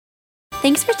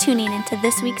Thanks for tuning into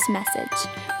this week's message.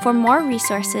 For more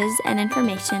resources and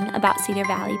information about Cedar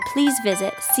Valley, please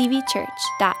visit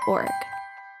cvchurch.org.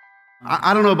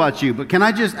 I don't know about you, but can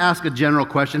I just ask a general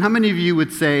question? How many of you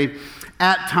would say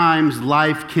at times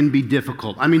life can be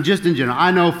difficult? I mean, just in general. I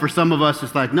know for some of us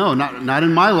it's like, no, not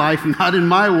in my life, not in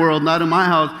my world, not in my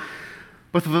house.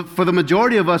 But for the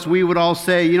majority of us, we would all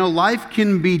say, life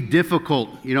can be difficult.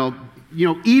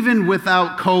 Even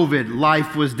without COVID,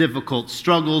 life was difficult.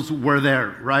 Struggles were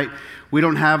there, right? We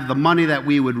don't have the money that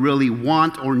we would really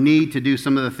want or need to do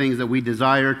some of the things that we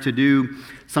desire to do.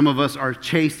 Some of us are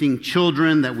chasing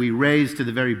children that we raise to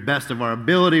the very best of our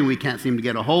ability, and we can't seem to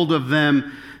get a hold of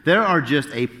them. There are just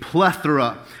a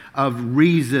plethora of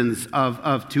reasons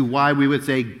to why we would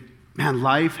say, man,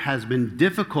 life has been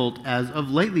difficult as of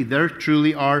lately. There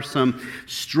truly are some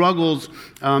struggles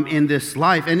in this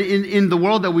life. And in the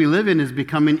world that we live in is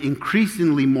becoming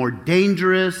increasingly more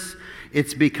dangerous.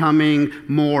 It's becoming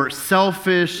more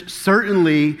selfish.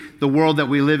 Certainly, the world that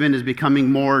we live in is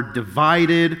becoming more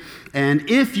divided. And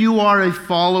if you are a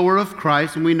follower of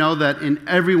Christ, and we know that in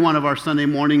every one of our Sunday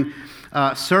morning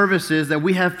services that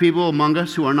we have people among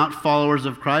us who are not followers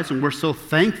of Christ, and we're so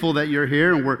thankful that you're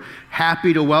here, and we're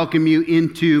happy to welcome you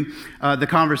into the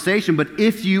conversation. But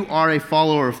if you are a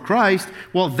follower of Christ,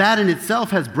 well, that in itself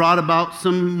has brought about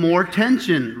some more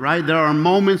tension, right? There are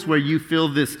moments where you feel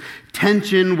this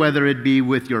tension, whether it be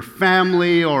with your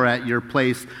family or at your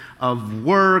place of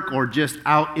work or just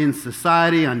out in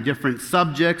society on different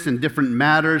subjects and different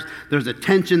matters. There's a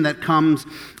tension that comes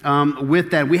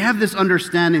with that. We have this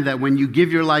understanding that when you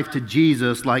give your life to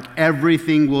Jesus, like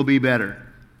everything will be better.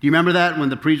 Do you remember that when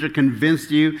the preacher convinced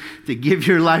you to give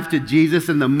your life to Jesus,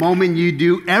 and the moment you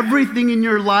do, everything in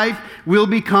your life will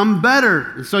become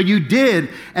better? And so you did,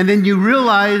 and then you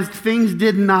realized things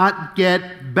did not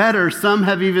get better. Some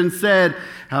have even said,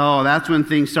 oh, that's when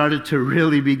things started to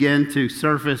really begin to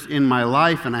surface in my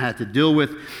life, and I had to deal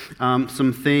with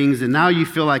some things. And now you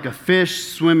feel like a fish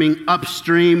swimming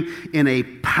upstream in a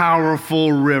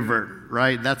powerful river,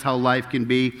 right? That's how life can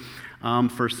be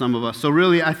for some of us. So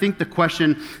really, I think the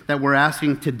question that we're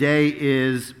asking today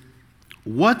is,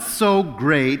 what's so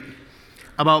great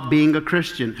about being a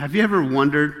Christian? Have you ever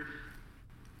wondered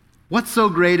what's so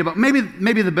great about, maybe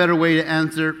the better way to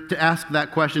ask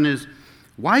that question is,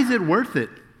 why is it worth it?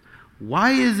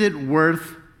 Why is it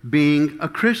worth being a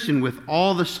Christian with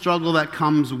all the struggle that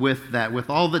comes with that, with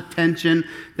all the tension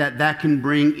that can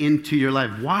bring into your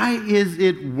life? Why is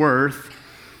it worth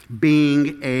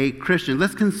being a Christian?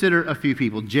 Let's consider a few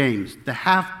people. James, the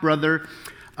half-brother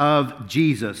of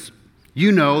Jesus.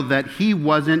 You know that he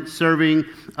wasn't serving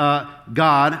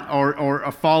God or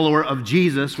a follower of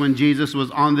Jesus when Jesus was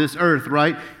on this earth,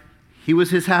 right? He was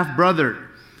his half-brother.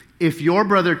 If your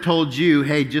brother told you,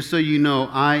 hey, just so you know,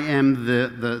 I am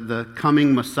the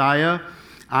coming Messiah,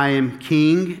 I am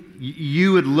king,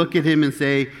 you would look at him and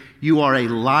say, you are a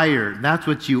liar. That's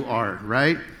what you are,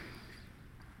 right?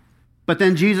 But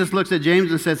then Jesus looks at James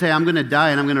and says, hey, I'm going to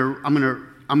die, and I'm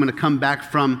going to come back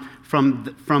from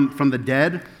the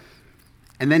dead.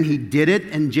 And then he did it,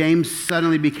 and James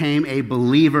suddenly became a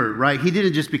believer, right? He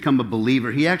didn't just become a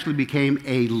believer. He actually became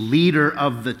a leader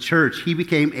of the church. He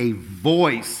became a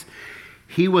voice.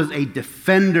 He was a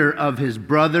defender of his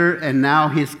brother and now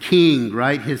his king,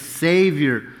 right? His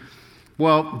savior.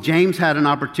 Well, James had an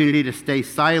opportunity to stay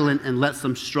silent and let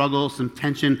some struggle, some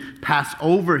tension pass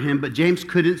over him, but James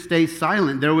couldn't stay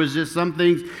silent. There was just some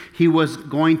things he was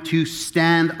going to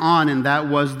stand on, and that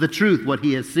was the truth, what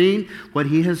he has seen, what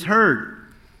he has heard.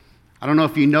 I don't know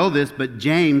if you know this, but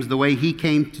James, the way he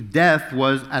came to death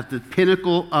was at the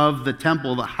pinnacle of the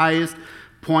temple, the highest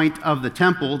point of the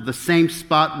temple, the same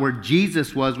spot where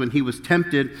Jesus was when he was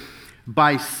tempted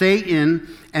by Satan,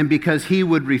 and because he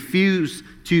would refuse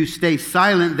to stay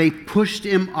silent, they pushed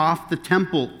him off the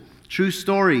temple. True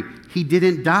story. He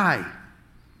didn't die.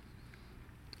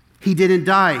 He didn't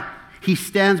die. He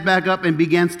stands back up and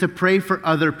begins to pray for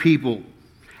other people,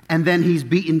 and then he's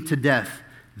beaten to death.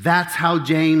 That's how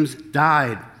James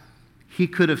died. He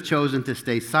could have chosen to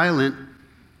stay silent,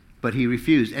 but he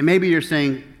refused. And maybe you're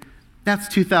saying, that's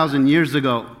 2,000 years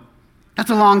ago.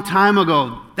 That's a long time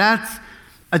ago. That's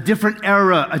a different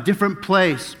era, a different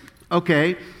place.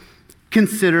 Okay,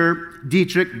 consider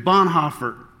Dietrich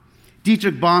Bonhoeffer.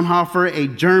 Dietrich Bonhoeffer, a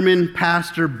German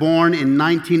pastor born in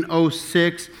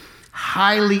 1906,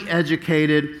 highly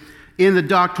educated, in the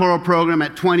doctoral program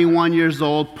at 21 years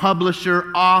old,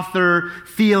 publisher, author,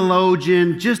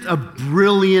 theologian, just a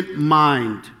brilliant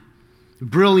mind.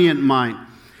 Brilliant mind.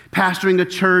 Pastoring a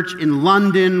church in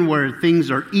London where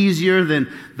things are easier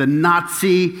than the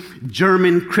Nazi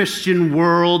German Christian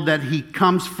world that he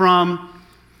comes from.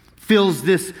 feels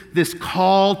this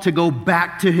call to go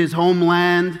back to his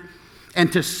homeland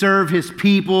and to serve his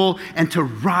people and to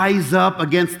rise up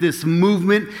against this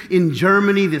movement in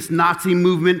Germany, this Nazi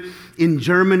movement in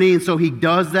Germany. And so he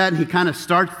does that, and he kind of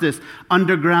starts this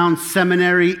underground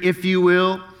seminary, if you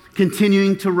will,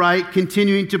 continuing to write,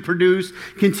 continuing to produce,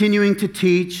 continuing to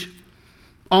teach,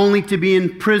 only to be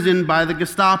imprisoned by the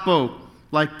Gestapo,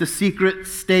 like the secret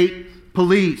state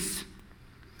police.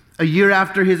 A year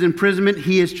after his imprisonment,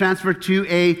 he is transferred to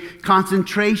a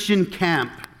concentration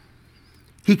camp.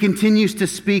 He continues to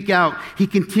speak out. He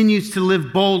continues to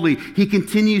live boldly. He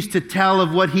continues to tell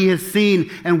of what he has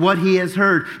seen and what he has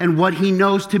heard and what he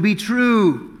knows to be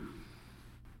true.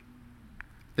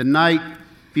 The night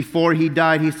before he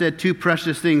died, he said two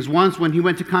precious things. Once, when he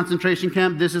went to concentration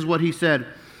camp, this is what he said.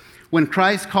 When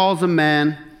Christ calls a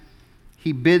man,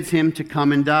 he bids him to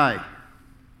come and die.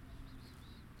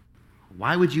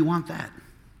 Why would you want that?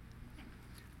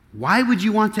 Why would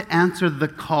you want to answer the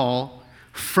call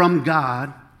from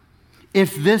God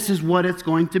if this is what it's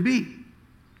going to be?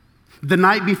 The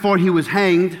night before he was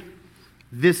hanged,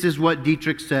 this is what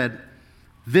Dietrich said.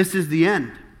 This is the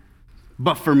end.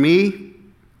 But for me,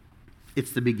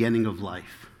 it's the beginning of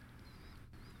life.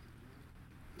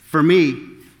 For me,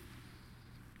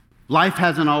 life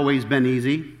hasn't always been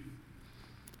easy.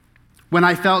 When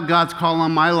I felt God's call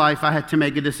on my life, I had to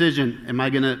make a decision. Am I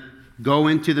going to go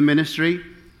into the ministry?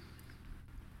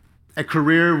 A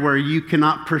career where you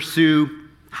cannot pursue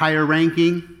higher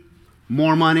ranking,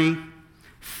 more money,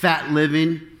 fat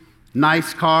living,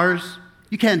 nice cars.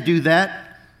 You can't do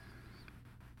that.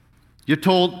 You're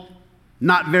told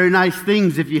not very nice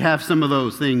things if you have some of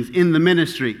those things in the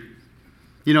ministry.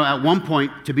 You know, at one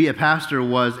point, to be a pastor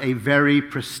was a very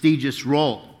prestigious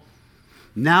role.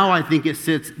 Now I think it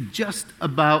sits just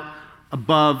about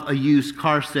above a used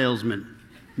car salesman.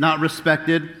 Not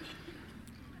respected.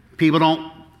 People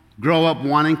don't grow up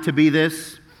wanting to be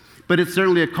this, but it's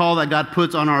certainly a call that God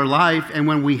puts on our life, and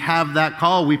when we have that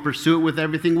call, we pursue it with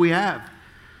everything we have.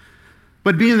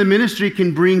 But being in the ministry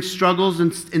can bring struggles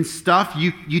and stuff.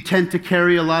 You tend to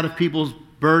carry a lot of people's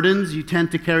burdens. You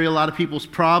tend to carry a lot of people's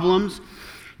problems.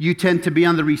 You tend to be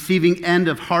on the receiving end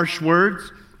of harsh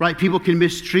words, right? People can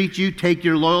mistreat you, take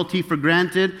your loyalty for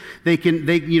granted.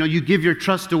 You give your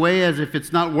trust away as if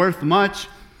it's not worth much,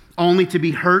 only to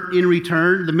be hurt in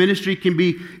return. The ministry can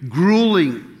be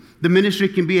grueling. The ministry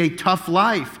can be a tough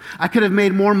life. I could have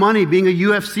made more money being a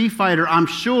UFC fighter, I'm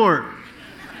sure.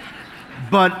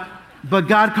 But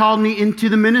God called me into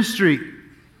the ministry.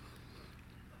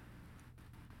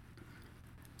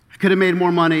 I could have made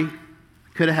more money,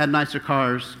 could have had nicer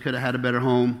cars, could have had a better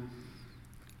home.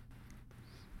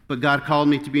 But God called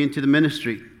me to be into the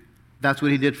ministry. That's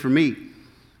what he did for me.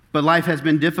 But life has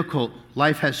been difficult.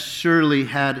 Life has surely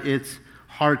had its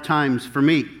hard times for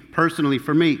me, personally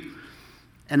for me.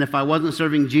 And if I wasn't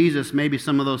serving Jesus, maybe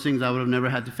some of those things I would have never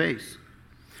had to face.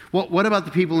 Well, what about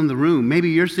the people in the room? Maybe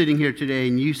you're sitting here today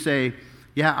and you say,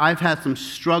 yeah, I've had some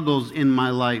struggles in my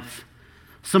life.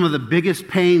 Some of the biggest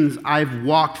pains I've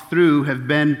walked through have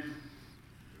been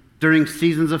during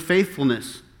seasons of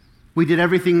faithfulness. We did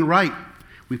everything right.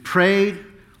 We prayed.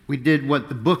 We did what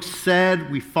the book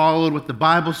said. We followed what the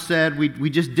Bible said. We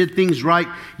just did things right,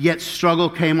 yet struggle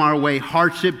came our way.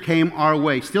 Hardship came our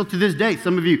way. Still to this day,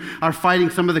 some of you are fighting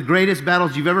some of the greatest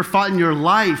battles you've ever fought in your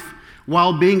life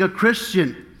while being a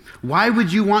Christian. Why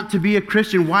would you want to be a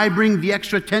Christian? Why bring the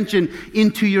extra tension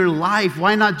into your life?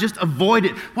 Why not just avoid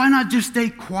it? Why not just stay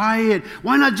quiet?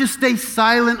 Why not just stay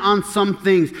silent on some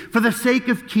things for the sake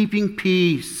of keeping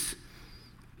peace?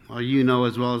 Well, you know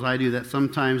as well as I do that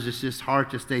sometimes it's just hard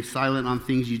to stay silent on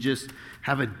things you just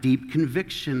have a deep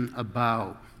conviction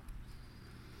about.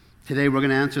 Today we're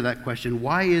going to answer that question.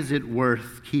 Why is it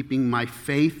worth keeping my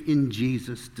faith in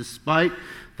Jesus despite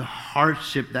the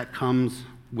hardship that comes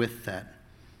with that?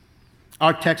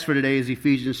 Our text for today is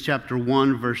Ephesians chapter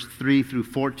 1, verse 3 through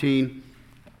 14.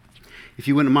 If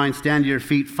you wouldn't mind, stand to your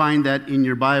feet, find that in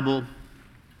your Bible.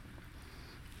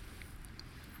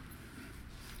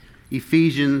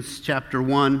 Ephesians chapter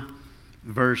 1,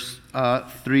 verse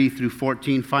 3 through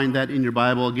 14. Find that in your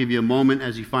Bible. I'll give you a moment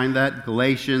as you find that.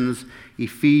 Galatians,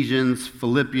 Ephesians,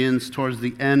 Philippians, towards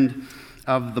the end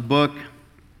of the book.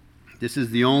 This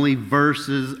is the only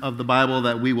verses of the Bible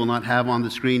that we will not have on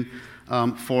the screen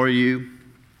for you.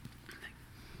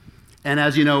 And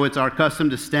as you know, it's our custom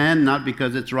to stand, not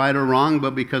because it's right or wrong,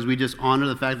 but because we just honor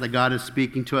the fact that God is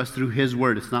speaking to us through his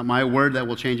word. It's not my word that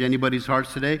will change anybody's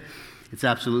hearts today. It's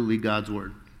absolutely God's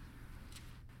word.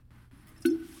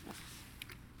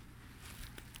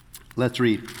 Let's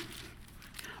read.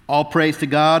 All praise to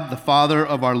God, the Father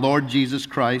of our Lord Jesus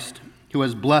Christ, who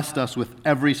has blessed us with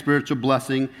every spiritual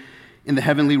blessing in the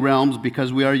heavenly realms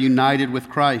because we are united with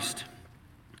Christ.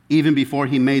 Even before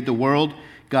he made the world,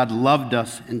 God loved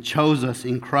us and chose us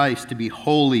in Christ to be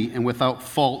holy and without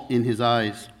fault in his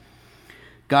eyes.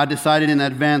 God decided in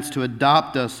advance to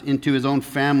adopt us into his own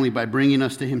family by bringing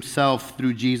us to himself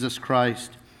through Jesus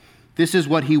Christ. This is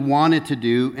what he wanted to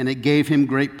do, and it gave him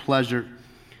great pleasure.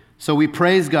 So we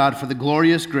praise God for the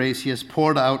glorious grace he has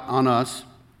poured out on us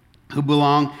who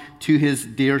belong to his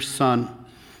dear Son.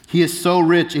 He is so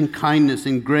rich in kindness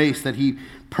and grace that he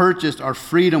purchased our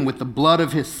freedom with the blood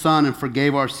of his Son and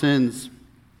forgave our sins.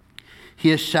 He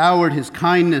has showered his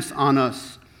kindness on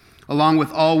us, along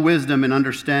with all wisdom and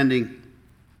understanding.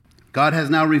 God has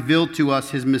now revealed to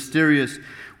us his mysterious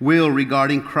will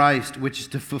regarding Christ, which is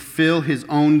to fulfill his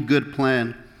own good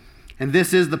plan. And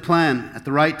this is the plan. At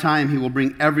the right time, he will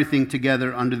bring everything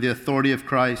together under the authority of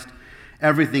Christ,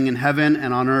 everything in heaven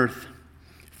and on earth.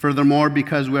 Furthermore,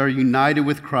 because we are united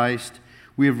with Christ,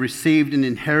 we have received an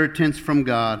inheritance from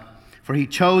God, for he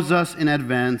chose us in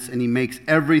advance, and he makes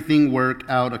everything work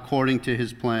out according to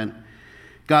his plan.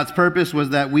 God's purpose was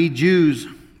that we Jews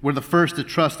were the first to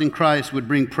trust in Christ would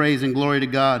bring praise and glory to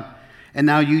God. And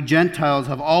now you Gentiles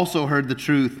have also heard the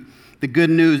truth, the good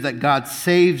news that God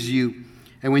saves you.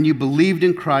 And when you believed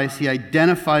in Christ, he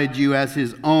identified you as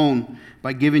his own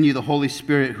by giving you the Holy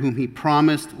Spirit, whom he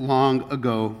promised long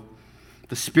ago.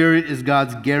 The Spirit is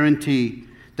God's guarantee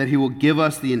that he will give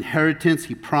us the inheritance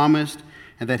he promised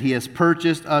and that he has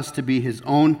purchased us to be his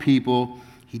own people.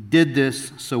 He did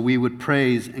this so we would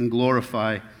praise and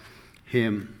glorify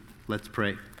him. Let's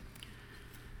pray.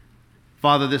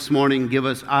 Father, this morning, give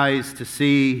us eyes to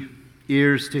see,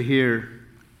 ears to hear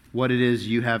what it is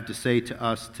you have to say to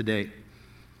us today.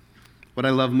 What I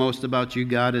love most about you,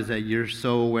 God, is that you're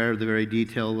so aware of the very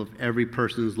detail of every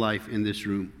person's life in this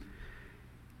room.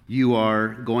 You are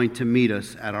going to meet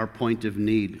us at our point of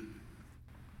need.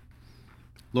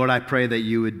 Lord, I pray that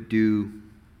you would do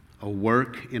a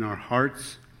work in our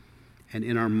hearts and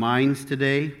in our minds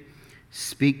today.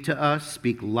 Speak to us,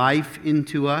 speak life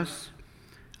into us.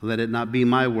 Let it not be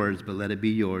my words, but let it be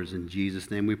yours. In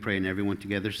Jesus' name we pray, and everyone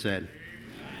together said,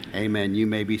 Amen. You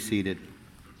may be seated.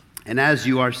 And as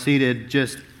you are seated,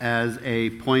 just as a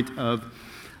point of,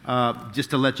 just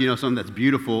to let you know something that's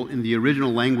beautiful, in the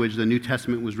original language, the New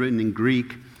Testament was written in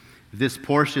Greek. This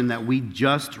portion that we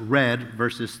just read,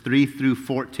 verses 3 through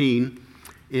 14,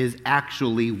 is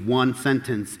actually one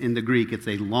sentence in the Greek. It's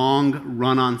a long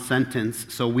run-on sentence,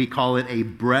 so we call it a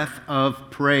breath of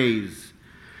praise.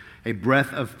 A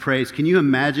breath of praise. Can you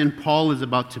imagine Paul is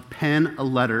about to pen a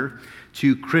letter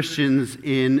to Christians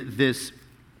in this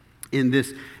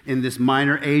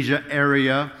minor Asia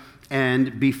area,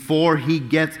 and before he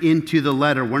gets into the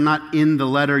letter, we're not in the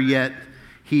letter yet,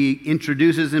 he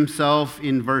introduces himself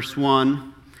in verse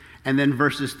 1, and then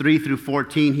verses 3 through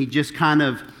 14, he just kind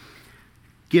of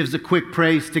gives a quick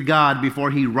praise to God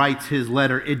before he writes his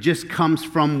letter. It just comes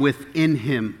from within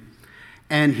him.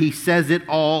 And he says it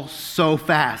all so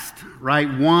fast, right?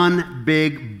 One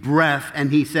big breath, and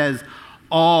he says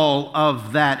all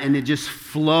of that, and it just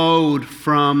flowed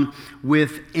from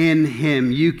within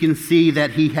him. You can see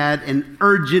that he had an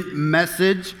urgent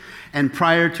message, and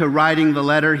prior to writing the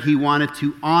letter, he wanted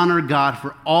to honor God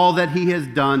for all that he has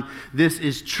done. This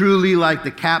is truly like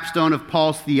the capstone of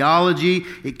Paul's theology.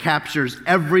 It captures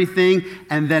everything,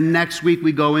 and then next week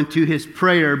we go into his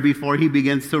prayer before he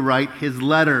begins to write his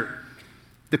letter.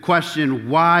 The question,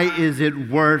 why is it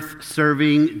worth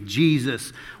serving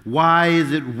Jesus? Why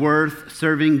is it worth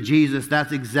serving Jesus?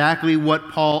 That's exactly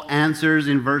what Paul answers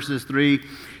in verses 3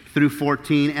 through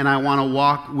 14, and I want to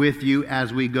walk with you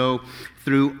as we go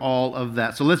through all of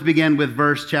that. So let's begin with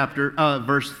verse 3,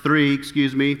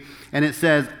 and it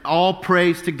says, "All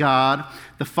praise to God,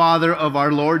 the Father of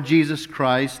our Lord Jesus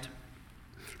Christ,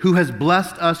 who has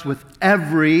blessed us with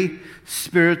every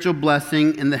spiritual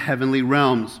blessing in the heavenly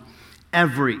realms."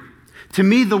 Every. To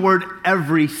me, the word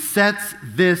every sets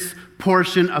this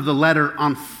portion of the letter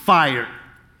on fire.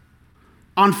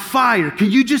 On fire. Can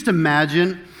you just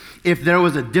imagine if there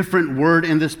was a different word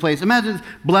in this place? Imagine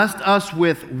blessed us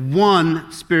with one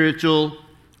spiritual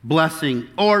blessing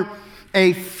or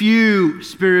a few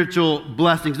spiritual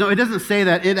blessings. No, it doesn't say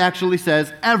that. It actually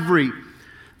says every.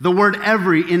 The word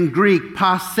every in Greek,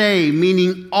 passe,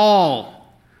 meaning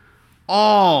all.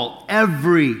 All,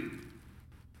 every.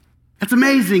 It's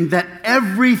amazing that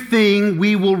everything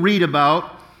we will read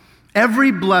about,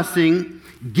 every blessing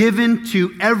given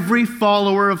to every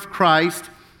follower of Christ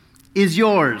is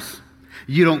yours.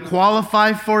 You don't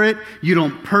qualify for it. You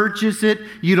don't purchase it.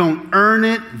 You don't earn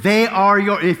it. They are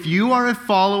yours. If you are a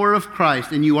follower of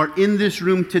Christ and you are in this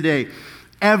room today,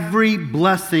 Every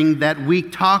blessing that we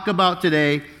talk about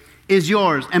today is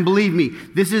yours. And believe me,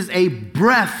 this is a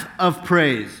breath of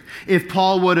praise. If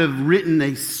Paul would have written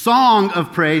a song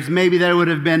of praise, maybe there would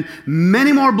have been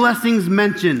many more blessings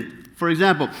mentioned. For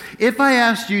example, if I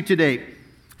asked you today,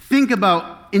 think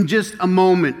about in just a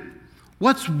moment,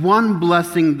 what's one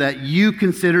blessing that you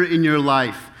consider in your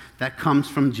life that comes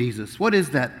from Jesus? What is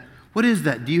that? What is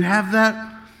that? Do you have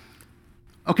that?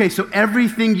 Okay, so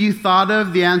everything you thought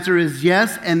of, the answer is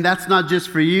yes, and that's not just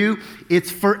for you,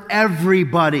 it's for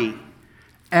everybody.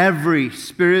 Every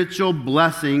spiritual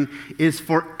blessing is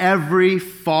for every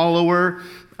follower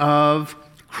of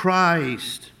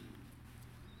Christ.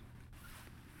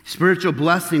 Spiritual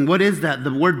blessing, what is that?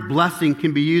 The word blessing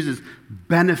can be used as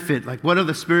benefit. Like, what are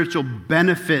the spiritual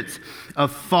benefits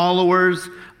of followers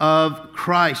of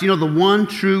Christ? You know, the one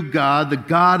true God, the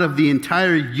God of the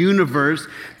entire universe,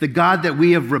 the God that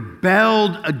we have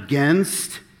rebelled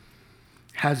against,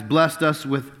 has blessed us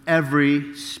with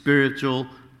every spiritual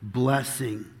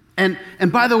blessing. And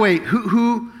by the way,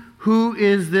 who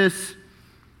is this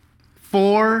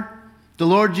for? The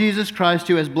Lord Jesus Christ,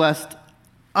 who has blessed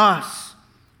us.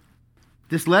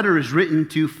 This letter is written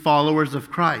to followers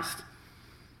of Christ.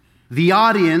 The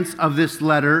audience of this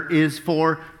letter is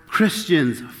for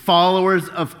Christians, followers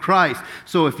of Christ.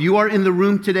 So if you are in the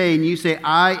room today and you say,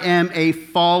 I am a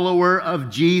follower of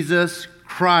Jesus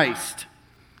Christ,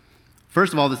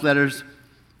 first of all, this letter's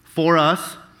for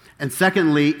us. And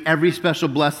secondly, every special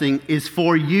blessing is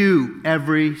for you,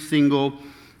 every single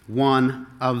one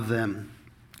of them.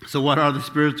 So what are the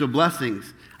spiritual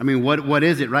blessings? I mean, what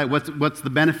is it, right? What's the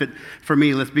benefit for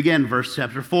me? Let's begin. Verse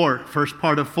chapter 4, first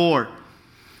part of 4.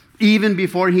 Even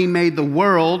before he made the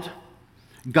world,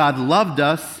 God loved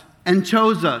us and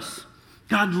chose us.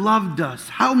 God loved us.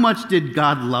 How much did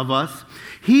God love us?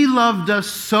 He loved us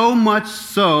so much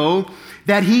so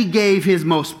that he gave his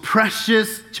most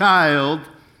precious child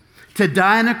to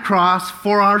die on a cross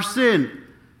for our sin.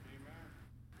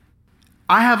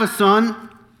 I have a son,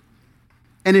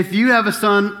 and if you have a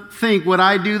son, think, would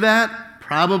I do that?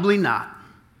 Probably not.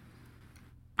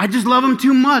 I just love him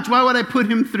too much. Why would I put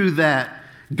him through that?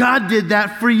 God did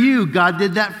that for you. God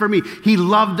did that for me. He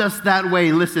loved us that way.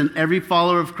 And listen, every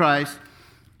follower of Christ,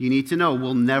 you need to know,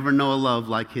 will never know a love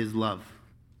like his love.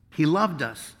 He loved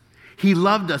us. He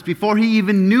loved us. Before he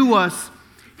even knew us,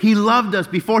 he loved us.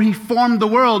 Before he formed the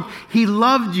world, he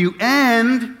loved you.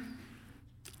 And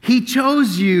he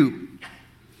chose you.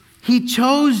 He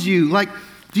chose you. Like,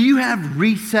 do you have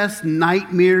recess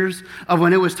nightmares of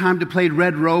when it was time to play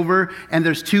Red Rover and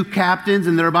there's two captains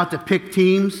and they're about to pick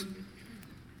teams?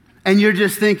 And you're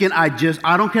just thinking, I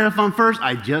don't care if I'm first,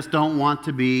 I just don't want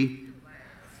to be.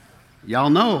 Y'all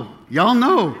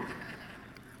know.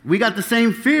 We got the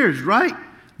same fears, right?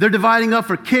 They're dividing up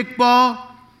for kickball.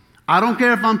 I don't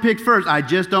care if I'm picked first, I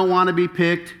just don't want to be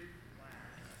picked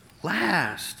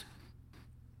last.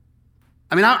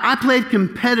 I mean, I played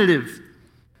competitive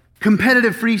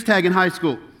freeze tag in high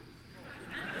school.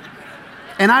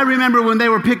 And I remember when they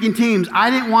were picking teams, I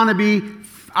didn't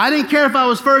care if I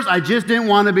was first, I just didn't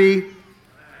want to be.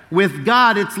 With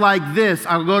God, it's like this.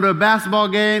 I'll go to a basketball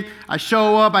game, I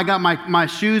show up, I got my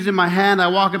shoes in my hand, I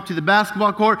walk up to the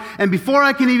basketball court, and before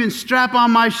I can even strap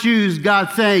on my shoes,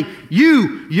 God's saying,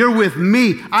 you're with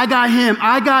me. I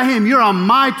got him, you're on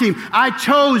my team. I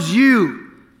chose you.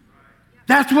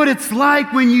 That's what it's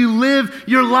like when you live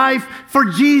your life for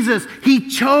Jesus. He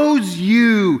chose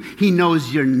you. He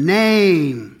knows your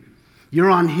name. You're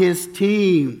on his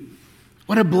team.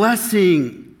 What a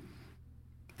blessing.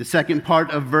 The second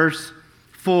part of verse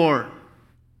 4.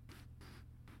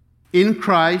 In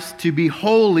Christ to be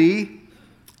holy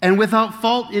and without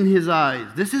fault in his eyes.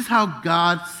 This is how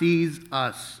God sees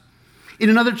us. In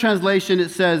another translation,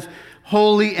 it says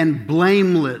holy and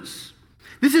blameless.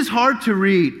 This is hard to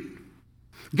read.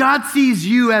 God sees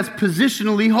you as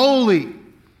positionally holy.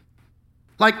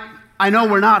 Like, I know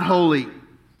we're not holy.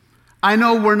 I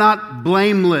know we're not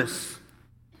blameless.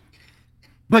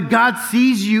 But God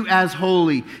sees you as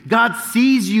holy. God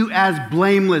sees you as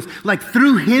blameless. Like,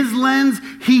 through his lens,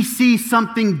 he sees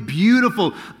something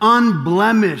beautiful,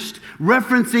 unblemished,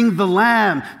 referencing the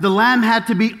lamb. The lamb had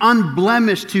to be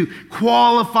unblemished to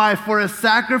qualify for a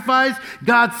sacrifice.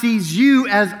 God sees you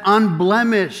as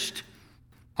unblemished.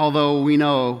 Although we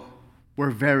know we're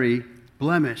very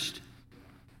blemished.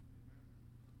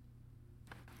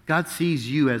 God sees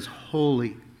you as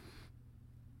holy.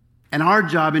 And our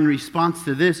job in response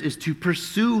to this is to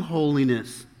pursue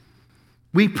holiness.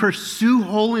 We pursue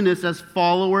holiness as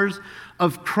followers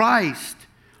of Christ.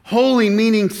 Holy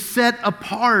meaning set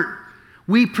apart.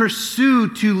 We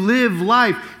pursue to live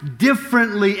life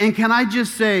differently. And can I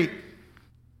just say,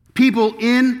 People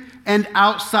in and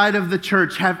outside of the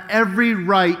church have every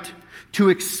right to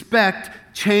expect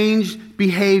changed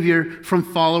behavior from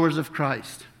followers of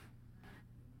Christ.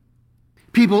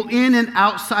 People in and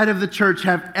outside of the church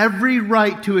have every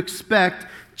right to expect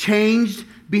changed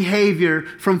behavior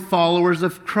from followers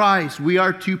of Christ. We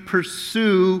are to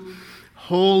pursue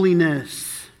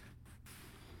holiness.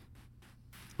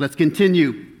 Let's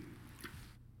continue.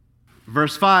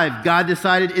 Verse 5, God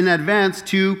decided in advance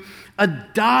to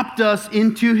adopt us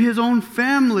into his own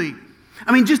family.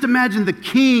 I mean, just imagine the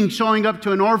king showing up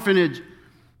to an orphanage.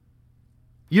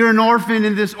 You're an orphan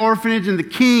in this orphanage, and the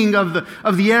king of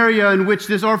the area in which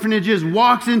this orphanage is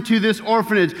walks into this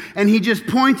orphanage, and he just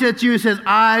points at you and says,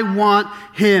 I want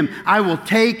him. I will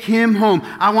take him home.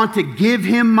 I want to give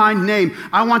him my name.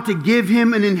 I want to give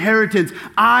him an inheritance.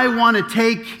 I want to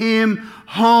take him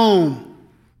home.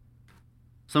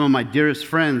 Some of my dearest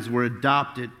friends were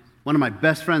adopted. One of my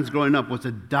best friends growing up was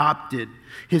adopted.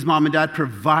 His mom and dad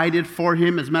provided for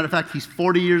him. As a matter of fact, he's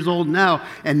 40 years old now,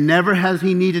 and never has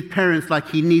he needed parents like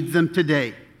he needs them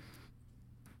today.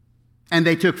 And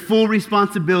they took full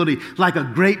responsibility like a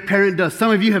great parent does. Some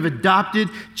of you have adopted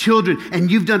children, and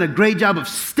you've done a great job of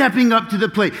stepping up to the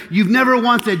plate. You've never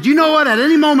once said, you know what, at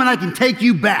any moment I can take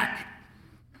you back.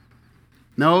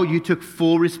 No, you took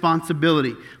full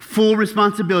responsibility. Full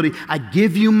responsibility. I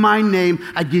give you my name.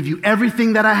 I give you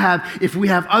everything that I have. If we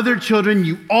have other children,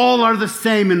 you all are the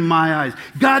same in my eyes.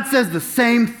 God says the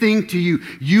same thing to you.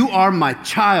 You are my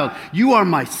child. You are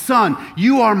my son.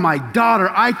 You are my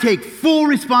daughter. I take full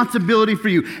responsibility for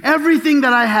you. Everything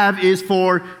that I have is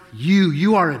for you.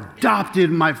 You are adopted,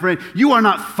 my friend. You are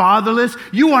not fatherless.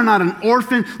 You are not an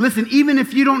orphan. Listen, even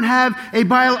if you don't have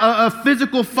a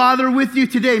physical father with you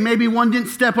today, maybe one didn't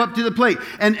step up to the plate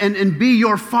and be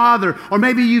your father, or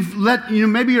maybe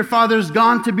maybe your father's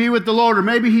gone to be with the Lord, or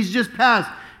maybe he's just passed.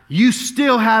 You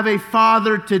still have a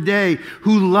father today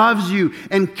who loves you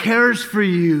and cares for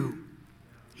you.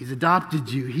 He's adopted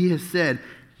you. He has said,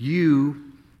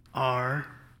 you are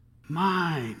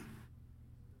mine.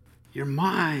 You're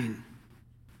mine.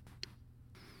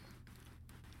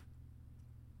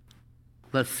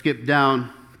 Let's skip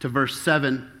down to verse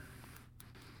 7.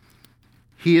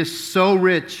 He is so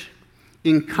rich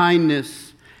in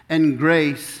kindness and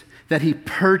grace that he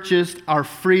purchased our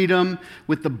freedom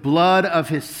with the blood of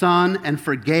his Son and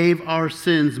forgave our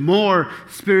sins. More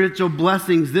spiritual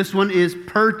blessings. This one is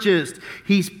purchased.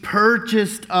 He's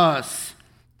purchased us.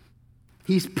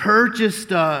 He's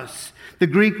purchased us. The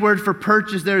Greek word for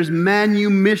purchase there is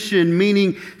manumission,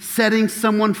 meaning setting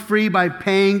someone free by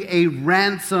paying a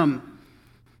ransom.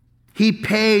 He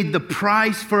paid the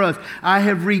price for us. I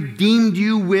have redeemed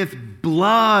you with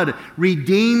blood.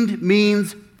 Redeemed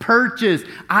means purchased.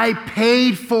 I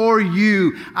paid for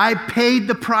you. I paid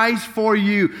the price for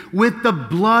you with the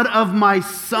blood of my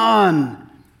Son.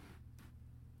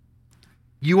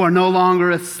 You are no longer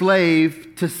a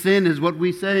slave to sin, is what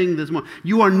we're saying this morning.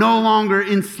 You are no longer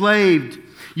enslaved.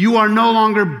 You are no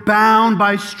longer bound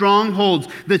by strongholds.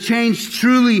 The chains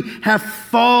truly have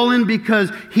fallen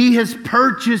because he has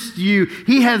purchased you.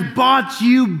 He has bought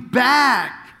you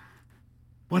back.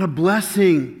 What a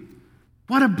blessing.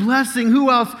 What a blessing.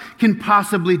 Who else can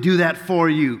possibly do that for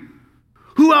you?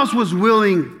 Who else was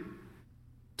willing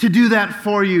to do that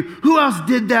for you? Who else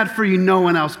did that for you? No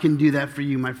one else can do that for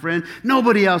you, my friend.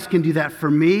 Nobody else can do that for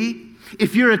me.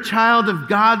 If you're a child of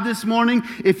God this morning,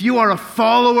 if you are a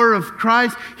follower of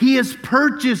Christ, he has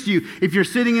purchased you. If you're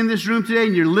sitting in this room today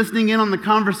and you're listening in on the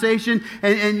conversation,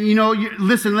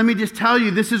 listen, let me just tell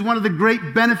you, this is one of the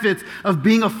great benefits of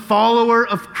being a follower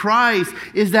of Christ,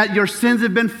 is that your sins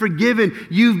have been forgiven.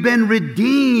 You've been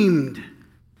redeemed.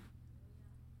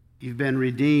 You've been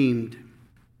redeemed.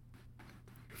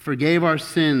 Forgave our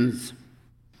sins.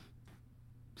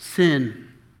 Sin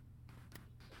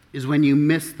is when you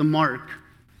miss the mark.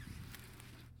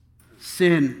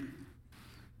 Sin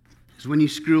is when you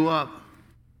screw up.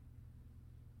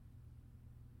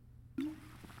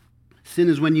 Sin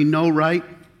is when you know right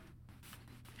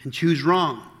and choose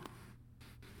wrong.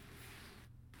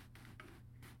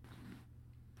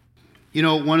 You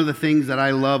know, one of the things that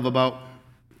I love about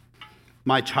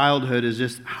my childhood is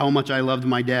just how much I loved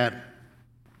my dad.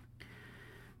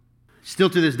 Still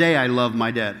to this day, I love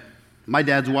my dad. My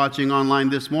dad's watching online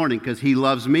this morning because he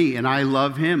loves me and I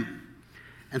love him.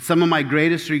 And some of my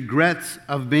greatest regrets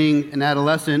of being an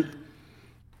adolescent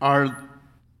are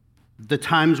the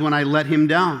times when I let him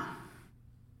down,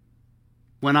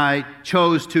 when I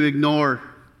chose to ignore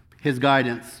his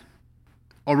guidance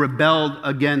or rebelled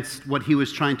against what he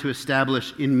was trying to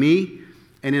establish in me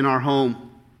and in our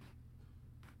home.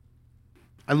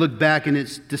 I look back and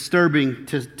it's disturbing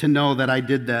to know that I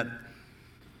did that.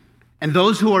 And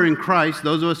those who are in Christ,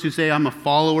 those of us who say I'm a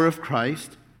follower of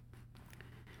Christ,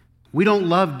 we don't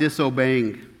love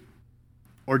disobeying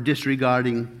or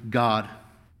disregarding God,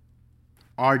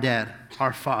 our dad,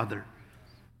 our Father.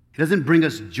 It doesn't bring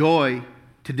us joy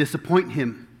to disappoint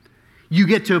him. You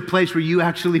get to a place where you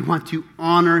actually want to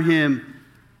honor him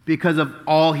because of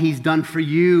all he's done for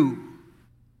you.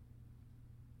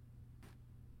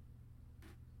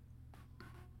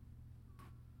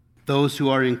 Those who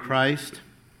are in Christ,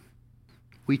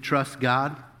 we trust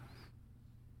God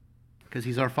because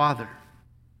he's our Father.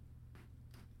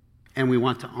 And we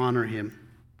want to honor him.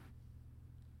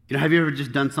 You know, have you ever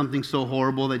just done something so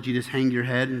horrible that you just hang your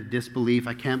head in disbelief?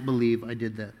 I can't believe I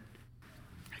did that.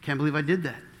 I can't believe I did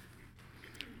that.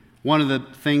 One of the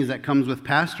things that comes with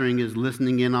pastoring is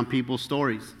listening in on people's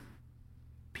stories.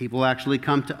 People actually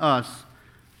come to us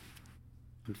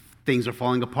when things are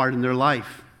falling apart in their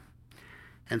life.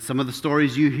 And some of the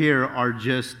stories you hear are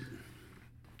just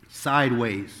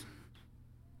sideways.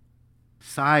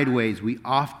 Sideways. We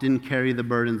often carry the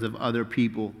burdens of other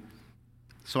people.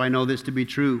 So I know this to be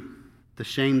true. The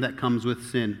shame that comes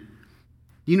with sin.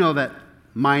 You know that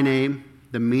my name,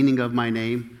 the meaning of my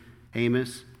name,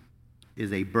 Amos,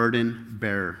 is a burden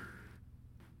bearer.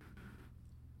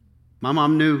 My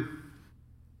mom knew.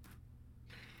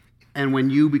 And when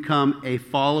you become a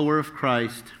follower of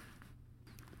Christ,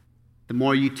 the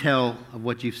more you tell of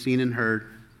what you've seen and heard,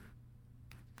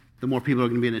 the more people are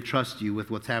going to be able to trust you with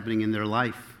what's happening in their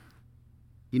life.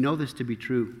 You know this to be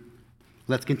true.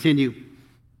 Let's continue.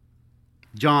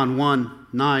 John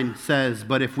 1:9 says,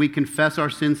 "But if we confess our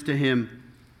sins to him,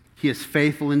 he is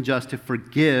faithful and just to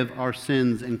forgive our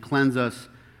sins and cleanse us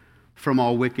from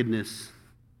all wickedness."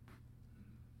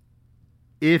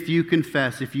 If you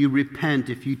confess, if you repent,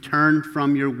 if you turn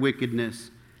from your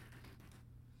wickedness,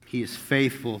 he is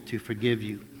faithful to forgive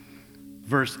you.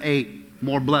 Verse 8,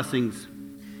 more blessings.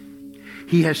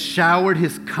 He has showered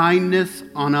his kindness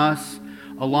on us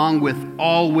along with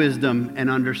all wisdom and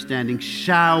understanding.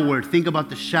 Showered. Think about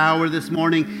the shower this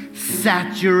morning.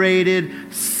 Saturated,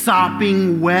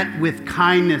 sopping wet with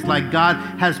kindness. Like God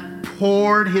has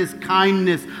poured his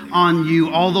kindness on you.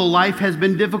 Although life has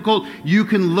been difficult, you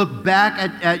can look back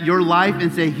at your life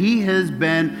and say, he has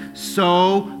been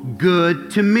so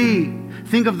good to me.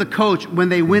 Think of the coach when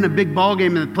they win a big ball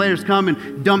game and the players come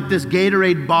and dump this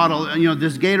Gatorade bottle,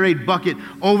 this Gatorade bucket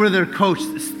over their coach.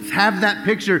 Have that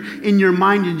picture in your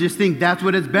mind and just think that's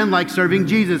what it's been like serving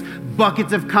Jesus.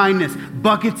 Buckets of kindness,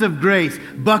 buckets of grace,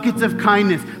 buckets of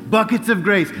kindness, buckets of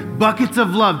grace, buckets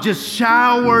of love just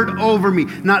showered over me.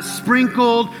 Not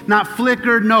sprinkled, not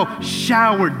flickered, no,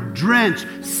 showered, drenched,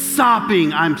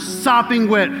 sopping. I'm sopping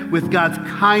wet with God's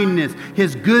kindness.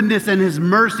 His goodness and his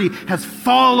mercy has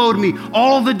followed me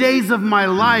all the days of my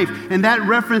life. And that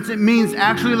reference, it means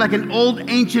actually like an old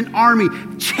ancient army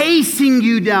chasing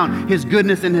you down. His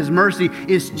goodness and his mercy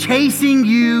is chasing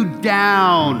you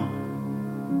down.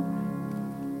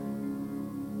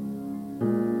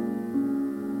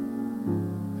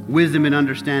 Wisdom and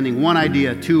understanding. One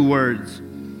idea, two words.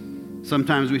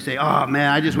 Sometimes we say, oh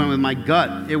man, I just went with my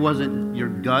gut. It wasn't your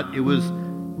gut. It was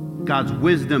God's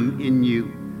wisdom in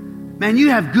you. Man, you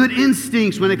have good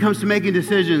instincts when it comes to making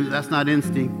decisions. That's not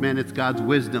instinct, man. It's God's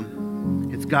wisdom.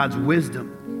 It's God's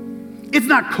wisdom. It's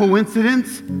not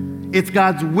coincidence. It's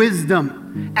God's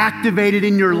wisdom activated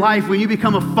in your life. When you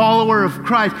become a follower of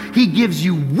Christ, he gives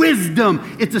you wisdom.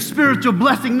 It's a spiritual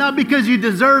blessing, not because you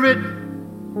deserve it.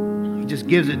 He just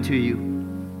gives it to you.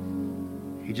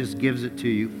 He just gives it to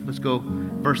you. Let's go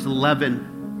verse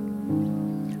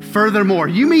 11. Furthermore,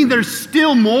 you mean there's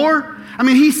still more? I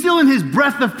mean, he's still in his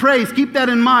breath of praise. Keep that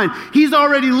in mind. He's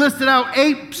already listed out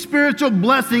 8 spiritual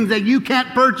blessings that you can't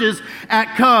purchase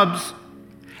at Cubs.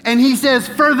 And he says,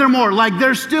 furthermore, like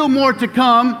there's still more to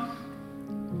come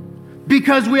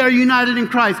because we are united in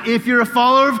Christ. If you're a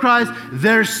follower of Christ,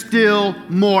 there's still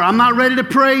more. I'm not ready to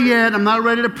pray yet.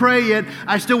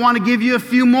 I still want to give you a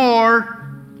few more.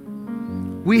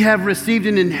 We have received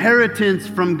an inheritance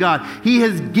from God. He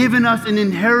has given us an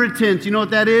inheritance. You know what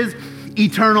that is?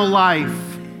 Eternal life.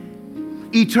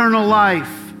 Eternal life.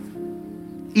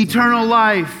 Eternal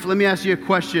life. Let me ask you a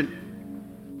question.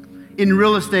 In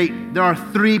real estate, there are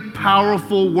 3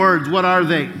 powerful words. What are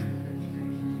they?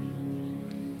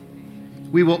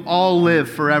 We will all live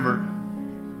forever.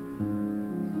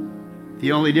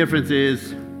 The only difference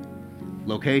is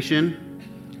location,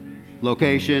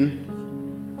 location,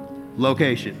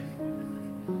 location.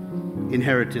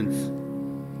 Inheritance.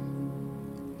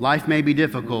 Life may be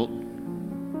difficult,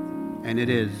 and it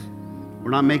is.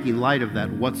 We're not making light of that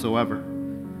whatsoever.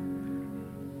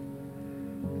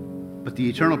 But the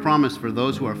eternal promise for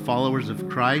those who are followers of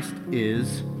Christ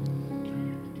is,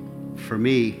 for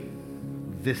me,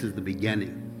 this is the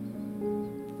beginning.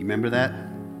 You remember that?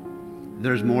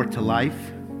 There's more to life.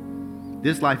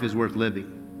 This life is worth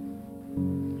living.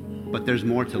 But there's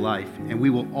more to life, and we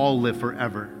will all live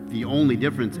forever. The only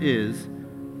difference is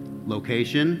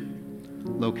location,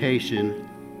 location,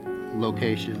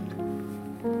 location.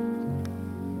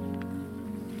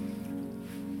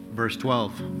 Verse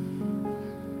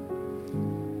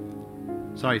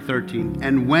 13.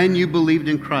 And when you believed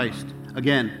in Christ,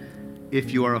 again,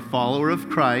 if you are a follower of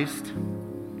Christ,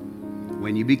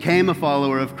 when you became a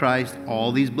follower of Christ,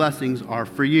 all these blessings are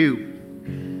for you.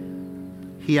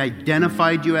 He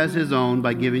identified you as his own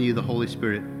by giving you the Holy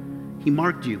Spirit. He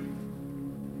marked you.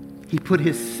 He put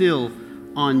his seal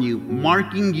on you,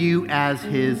 marking you as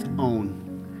his own.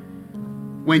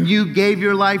 When you gave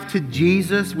your life to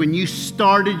Jesus, when you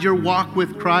started your walk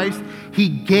with Christ, he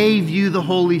gave you the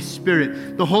Holy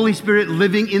Spirit. The Holy Spirit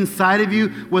living inside of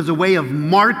you was a way of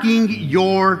marking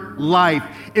your life.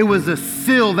 It was a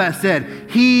seal that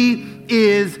said, he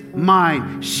is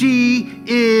mine. She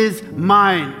is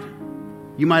mine.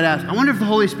 You might ask, I wonder if the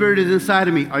Holy Spirit is inside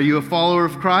of me. Are you a follower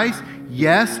of Christ?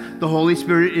 Yes, the Holy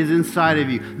Spirit is inside of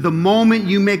you. The moment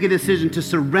you make a decision to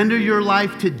surrender your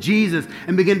life to Jesus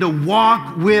and begin to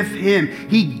walk with him,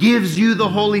 he gives you the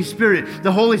Holy Spirit.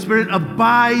 The Holy Spirit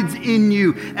abides in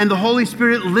you, and the Holy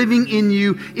Spirit living in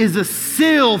you is a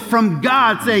seal from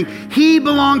God saying, he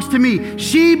belongs to me,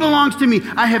 she belongs to me.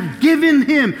 I have given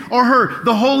him or her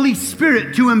the Holy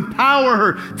Spirit to empower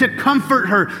her, to comfort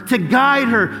her, to guide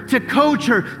her, to coach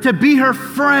her, to be her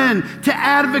friend, to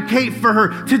advocate for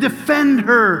her, to defend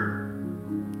her.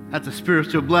 That's a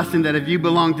spiritual blessing that if you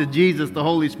belong to Jesus, the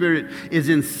Holy Spirit is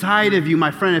inside of you.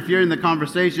 My friend, if you're in the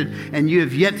conversation and you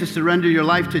have yet to surrender your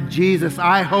life to Jesus,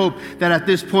 I hope that at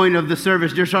this point of the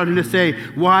service, you're starting to say,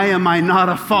 why am I not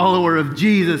a follower of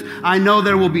Jesus? I know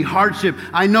there will be hardship.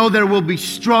 I know there will be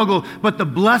struggle, but the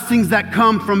blessings that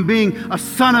come from being a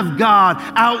son of God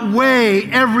outweigh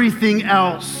everything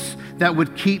else that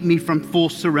would keep me from full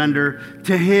surrender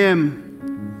to him.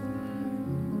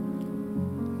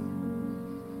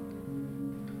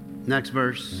 Next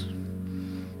verse.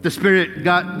 The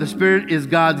Spirit is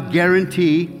God's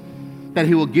guarantee that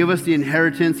he will give us the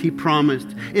inheritance he promised.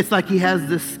 It's like he has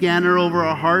this scanner over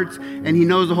our hearts and he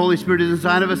knows the Holy Spirit is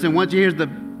inside of us, and once he hears the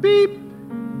beep,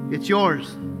 it's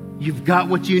yours. You've got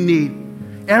what you need.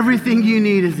 Everything you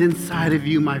need is inside of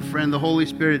you, my friend. The Holy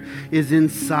Spirit is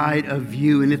inside of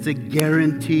you, and it's a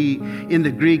guarantee. In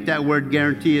the Greek, that word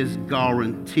guarantee is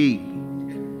guarantee.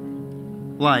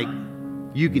 Like,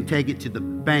 you can take it to the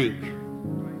bank.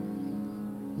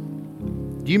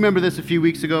 Do you remember this a few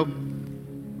weeks ago?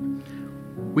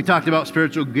 We talked about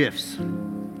spiritual gifts. Do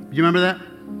you remember that?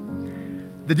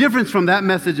 The difference from that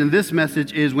message and this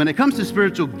message is when it comes to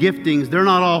spiritual giftings, they're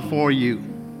not all for you.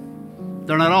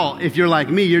 They're not all. If you're like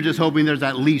me, you're just hoping there's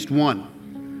at least one.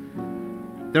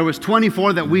 There was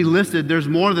 24 that we listed. There's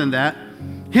more than that.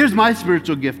 Here's my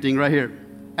spiritual gifting right here.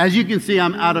 As you can see,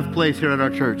 I'm out of place here at our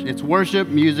church. It's worship,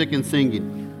 music, and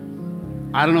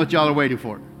singing. I don't know what y'all are waiting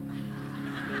for.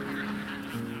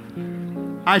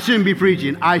 I shouldn't be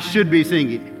preaching. I should be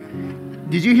singing.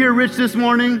 Did you hear Rich this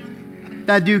morning?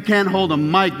 That dude can't hold a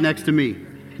mic next to me.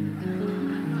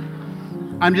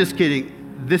 I'm just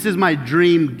kidding. This is my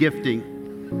dream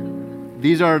gifting.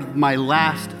 These are my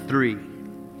last three.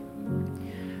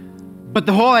 But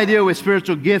the whole idea with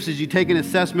spiritual gifts is you take an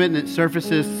assessment and it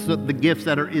surfaces the gifts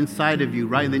that are inside of you,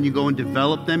 right? And then you go and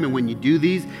develop them. And when you do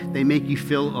these, they make you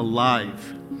feel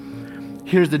alive.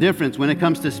 Here's the difference. When it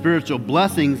comes to spiritual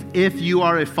blessings, if you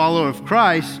are a follower of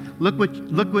Christ, look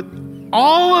what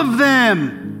all of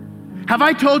them. Have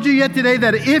I told you yet today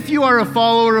that if you are a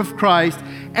follower of Christ,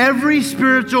 every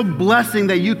spiritual blessing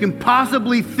that you can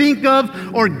possibly think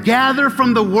of or gather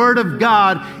from the Word of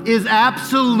God is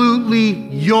absolutely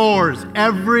yours.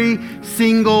 Every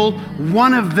single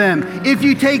one of them. If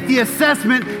you take the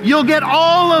assessment, you'll get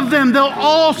all of them. They'll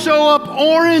all show up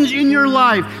orange in your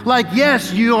life. Like,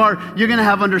 yes, you're going to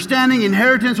have understanding,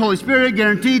 inheritance, Holy Spirit,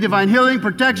 guarantee, divine healing,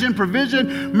 protection,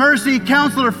 provision, mercy,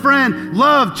 counselor, friend,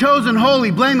 love, chosen, holy,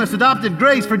 blameless, adopted,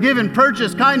 grace, forgiven,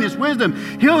 purchased, kindness, wisdom,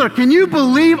 healer. Can you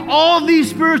believe all these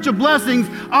spiritual blessings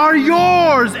are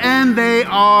yours and they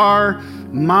are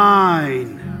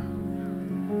mine?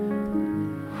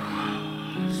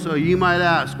 So you might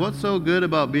ask, what's so good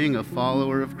about being a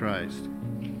follower of Christ?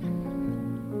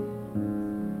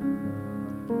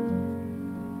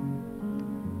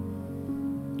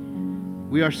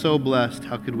 We are so blessed.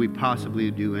 How could we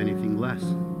possibly do anything less?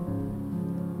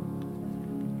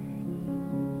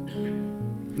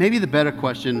 Maybe the better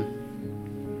question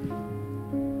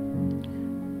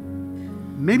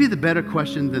maybe the better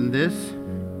question than this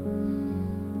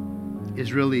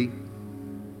is really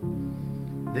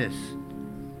this.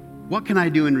 What can I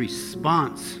do in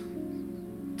response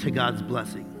to God's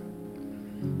blessing?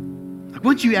 Like,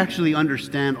 once you actually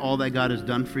understand all that God has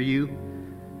done for you,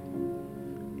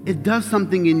 it does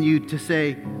something in you to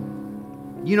say,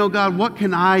 you know, God, what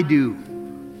can I do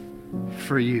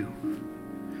for you?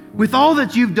 With all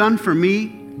that you've done for me,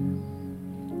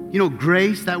 you know,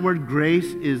 grace, that word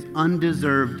grace is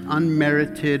undeserved,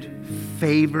 unmerited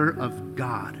favor of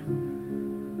God.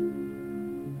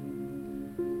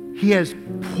 He has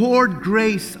poured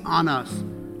grace on us,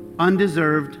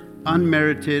 undeserved,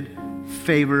 unmerited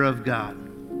favor of God.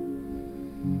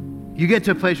 You get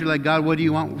to a place where you're like, God, what do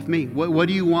you want with me? What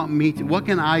do you want me to, what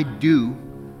can I do?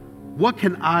 What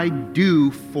can I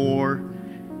do for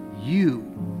you?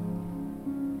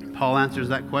 Paul answers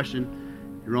that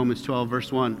question in Romans 12,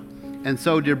 verse 1. And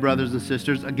so, dear brothers and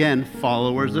sisters, again,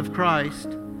 followers of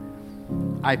Christ,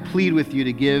 I plead with you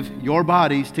to give your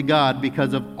bodies to God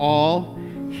because of all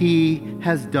He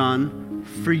has done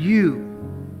for you.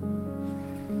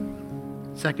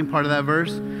 Second part of that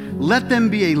verse, let them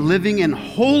be a living and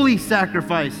holy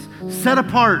sacrifice, set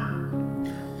apart.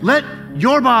 Let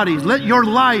your bodies, let your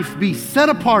life be set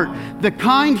apart, the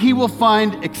kind He will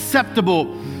find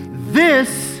acceptable.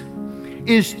 This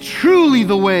is truly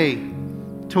the way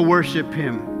to worship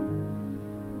Him.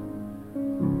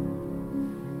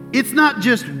 It's not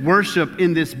just worship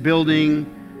in this building,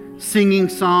 singing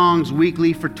songs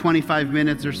weekly for 25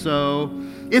 minutes or so.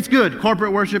 It's good.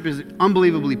 Corporate worship is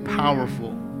unbelievably powerful.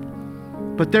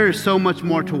 But there is so much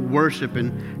more to worship,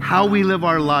 and how we live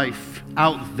our life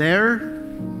out there,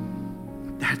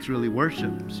 that's really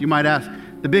worship. So you might ask,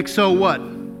 the big so what?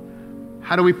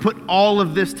 How do we put all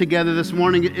of this together this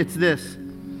morning? It's this.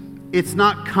 It's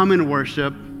not come and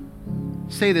worship.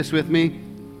 Say this with me.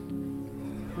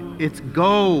 It's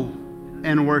go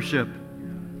and worship.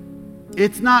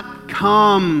 It's not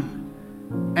come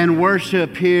and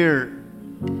worship here.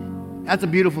 That's a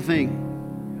beautiful thing.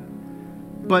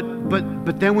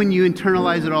 But then when you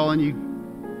internalize it all and you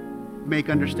make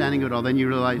understanding of it all, then you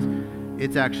realize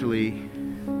it's actually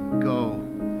go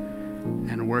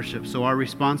and worship. So our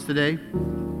response today,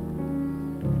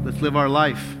 let's live our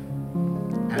life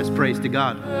as praise to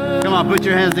God. Come on, put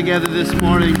your hands together this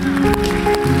morning.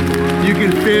 You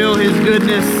can feel His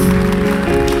goodness.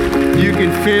 You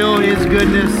can feel His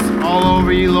goodness all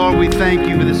over you. Lord, we thank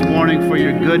you for this morning for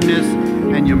your goodness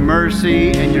and your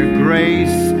mercy and your grace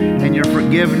and your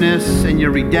forgiveness and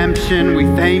your redemption. We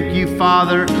thank you,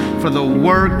 Father, for the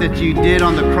work that you did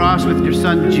on the cross with your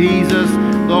Son, Jesus.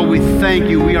 Lord, we thank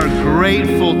you. We are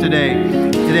grateful today.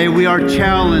 Today we are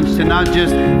challenged to not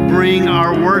just bring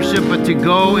our worship, but to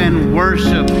go and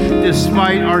worship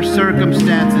despite our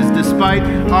circumstances, despite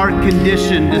our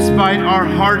condition, despite our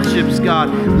hardships, God.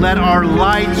 Let our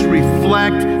lights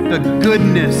reflect the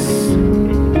goodness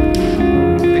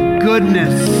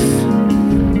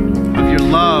of your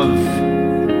love.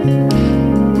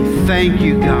 We thank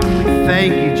you, God. We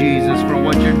thank you, Jesus, for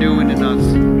what you're doing in us.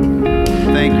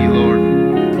 Thank you, Lord.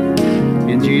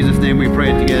 In Jesus' name we pray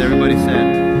it together. Everybody said,